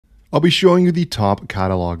I'll be showing you the top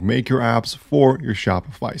catalog maker apps for your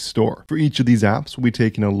Shopify store. For each of these apps, we'll be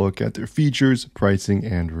taking a look at their features, pricing,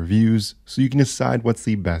 and reviews, so you can decide what's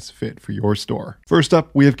the best fit for your store. First up,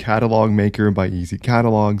 we have Catalog Maker by Easy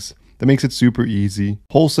Catalogs. That makes it super easy.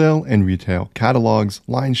 Wholesale and retail catalogs,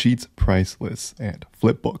 line sheets, price lists, and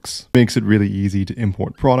flipbooks. Makes it really easy to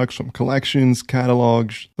import products from collections,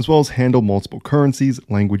 catalogs, as well as handle multiple currencies,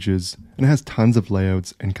 languages, and it has tons of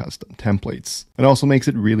layouts and custom templates. It also makes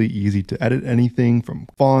it really easy to edit anything from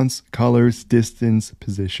fonts, colors, distance,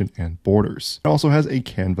 position, and borders. It also has a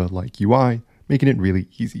Canva-like UI, making it really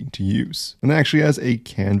easy to use. And it actually has a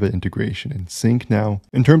Canva integration in sync now.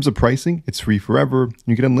 In terms of pricing, it's free forever.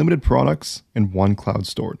 You get unlimited products and one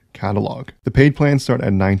cloud-stored catalog. The paid plans start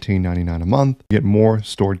at $19.99 a month. You get more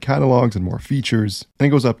stored catalogs and more features, and it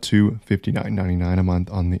goes up to $59.99 a month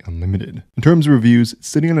on the unlimited. In terms of reviews, it's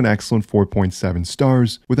sitting at an excellent 4.7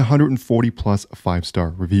 stars with 140 plus 5-star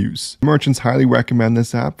reviews. Merchants highly recommend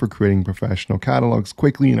this app for creating professional catalogs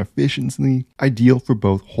quickly and efficiently, ideal for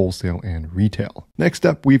both wholesale and retail. Next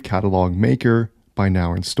up, we have Catalog Maker by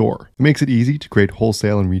Now in Store. It makes it easy to create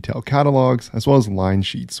wholesale and retail catalogs, as well as line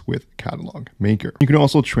sheets with Catalog Maker. You can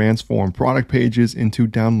also transform product pages into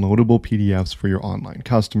downloadable PDFs for your online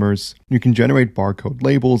customers. You can generate barcode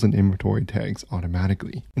labels and inventory tags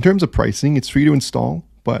automatically. In terms of pricing, it's free to install,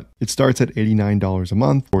 but it starts at $89 a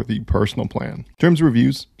month for the personal plan. In terms of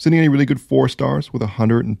reviews, sitting at a really good 4 stars with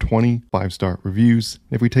 120 5-star reviews.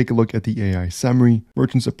 And if we take a look at the AI summary,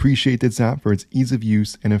 merchants appreciate this app for its ease of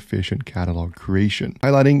use and efficient catalog creation,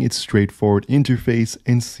 highlighting its straightforward interface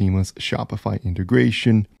and seamless Shopify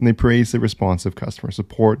integration, and they praise the responsive customer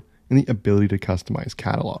support and the ability to customize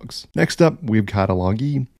catalogs. Next up, we have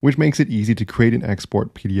CatalogAce, which makes it easy to create and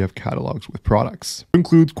export PDF catalogs with products. It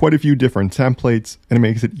includes quite a few different templates, and it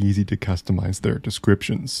makes it easy to customize their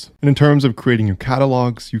descriptions. And in terms of creating your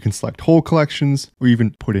catalogs, you can select whole collections or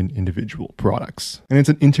even put in individual products. And it's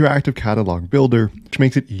an interactive catalog builder, which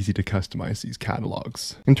makes it easy to customize these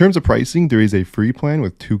catalogs. In terms of pricing, there is a free plan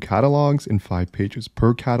with 2 catalogs and 5 pages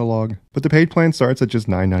per catalog, but the paid plan starts at just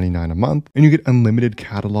 $9.99 a month, and you get unlimited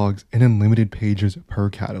catalogs and unlimited pages per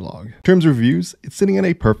catalog. In terms of reviews, it's sitting at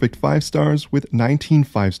a perfect 5 stars with 19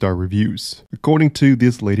 5-star reviews. According to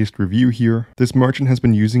this latest review here, this merchant has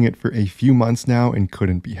been using it for a few months now and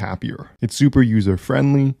couldn't be happier. It's super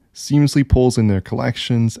user-friendly, seamlessly pulls in their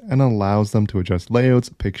collections, and allows them to adjust layouts,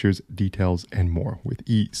 pictures, details, and more with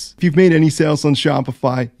ease. If you've made any sales on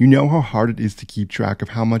Shopify, you know how hard it is to keep track of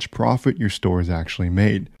how much profit your store has actually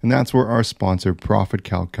made. And that's where our sponsor Profit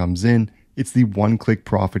Calc comes in. It's the one-click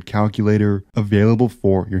profit calculator available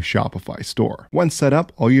for your Shopify store. Once set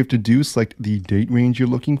up, all you have to do is select the date range you're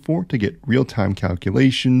looking for to get real-time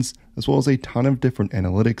calculations, as well as a ton of different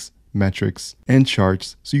analytics, metrics, and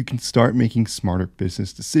charts, so you can start making smarter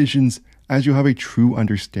business decisions as you have a true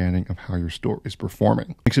understanding of how your store is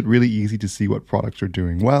performing. Makes it really easy to see what products are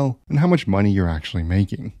doing well and how much money you're actually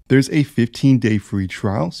making. There's a 15-day free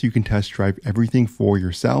trial, so you can test drive everything for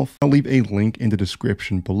yourself. I'll leave a link in the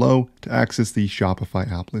description below to access the Shopify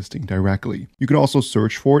app listing directly. You can also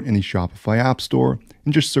search for it in the Shopify App Store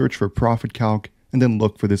and just search for Profit Calc, and then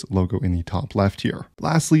look for this logo in the top left here.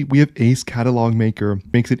 Lastly, we have Ace Catalog Maker.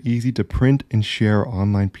 Makes it easy to print and share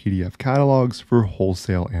online PDF catalogs for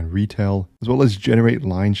wholesale and retail, as well as generate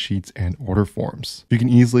line sheets and order forms. You can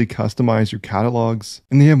easily customize your catalogs,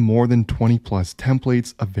 and they have more than 20 plus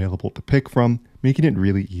templates available to pick from, making it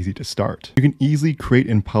really easy to start. You can easily create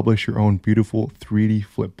and publish your own beautiful 3D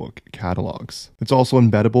flipbook catalogs. It's also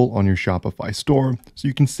embeddable on your Shopify store, so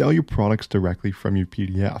you can sell your products directly from your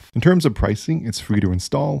PDF. In terms of pricing, it's free to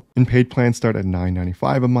install, and paid plans start at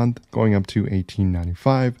 $9.95 a month, going up to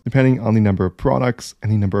 $18.95, depending on the number of products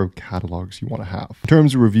and the number of catalogs you want to have. In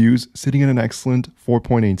terms of reviews, sitting at an excellent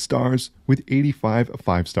 4.8 stars with 85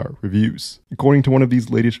 5-star reviews. According to one of these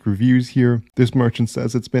latest reviews here, this merchant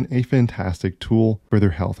says it's been a fantastic tool for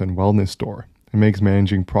their health and wellness store. It makes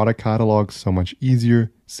managing product catalogs so much easier,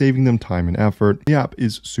 saving them time and effort. The app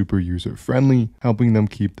is super user-friendly, helping them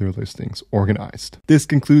keep their listings organized. This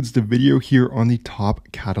concludes the video here on the top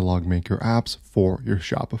catalog maker apps for your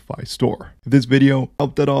Shopify store. If this video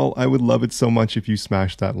helped at all, I would love it so much if you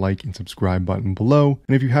smash that like and subscribe button below.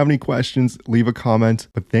 And if you have any questions, leave a comment.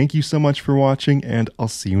 But thank you so much for watching, and I'll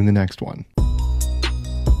see you in the next one.